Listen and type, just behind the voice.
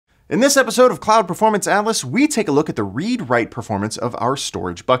In this episode of Cloud Performance Atlas, we take a look at the read-write performance of our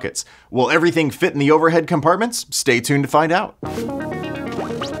storage buckets. Will everything fit in the overhead compartments? Stay tuned to find out.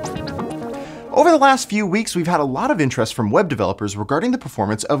 Over the last few weeks, we've had a lot of interest from web developers regarding the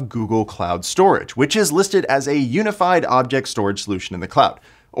performance of Google Cloud Storage, which is listed as a unified object storage solution in the cloud.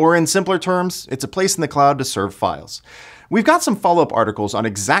 Or in simpler terms, it's a place in the cloud to serve files. We've got some follow-up articles on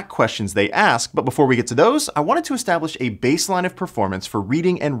exact questions they ask, but before we get to those, I wanted to establish a baseline of performance for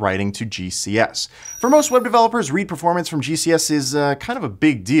reading and writing to GCS. For most web developers, read performance from GCS is kind of a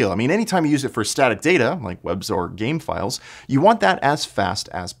big deal. I mean, anytime you use it for static data, like webs or game files, you want that as fast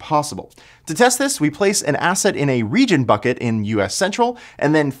as possible. To test this, we place an asset in a region bucket in US Central,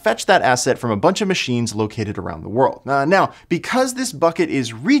 and then fetch that asset from a bunch of machines located around the world. Now, because this bucket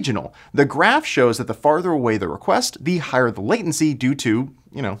is regional, the graph shows that the farther away the request, the higher the latency due to,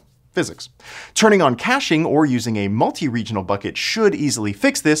 physics. Turning on caching or using a multi-regional bucket should easily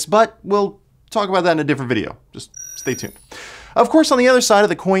fix this, but we'll talk about that in a different video. Just stay tuned. Of course, on the other side of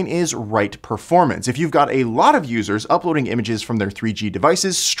the coin is write performance. If you've got a lot of users uploading images from their 3G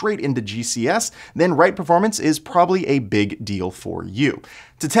devices straight into GCS, then write performance is probably a big deal for you.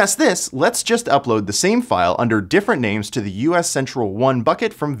 To test this, let's just upload the same file under different names to the US Central 1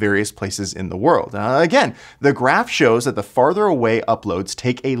 bucket from various places in the world. Again, the graph shows that the farther away uploads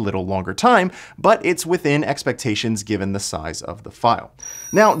take a little longer time, but it's within expectations given the size of the file.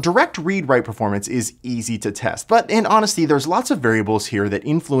 Now, direct read-write performance is easy to test, but in honesty, there's lots of variables here that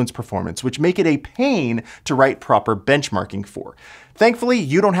influence performance, which make it a pain to write proper benchmarking for. Thankfully,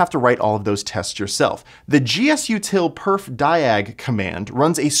 you don't have to write all of those tests yourself. The gsutil perfdiag command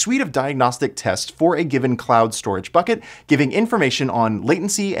runs a suite of diagnostic tests for a given cloud storage bucket, giving information on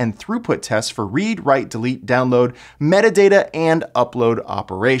latency and throughput tests for read, write, delete, download, metadata, and upload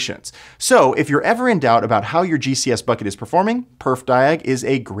operations. So if you're ever in doubt about how your GCS bucket is performing, perfdiag is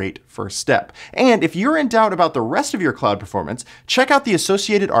a great first step. And if you're in doubt about the rest of your cloud performance, check out the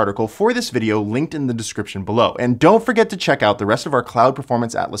associated article for this video linked in the description below. And don't forget to check out the rest of our Cloud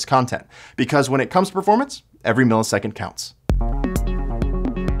Performance Atlas content, because when it comes to performance, every millisecond counts.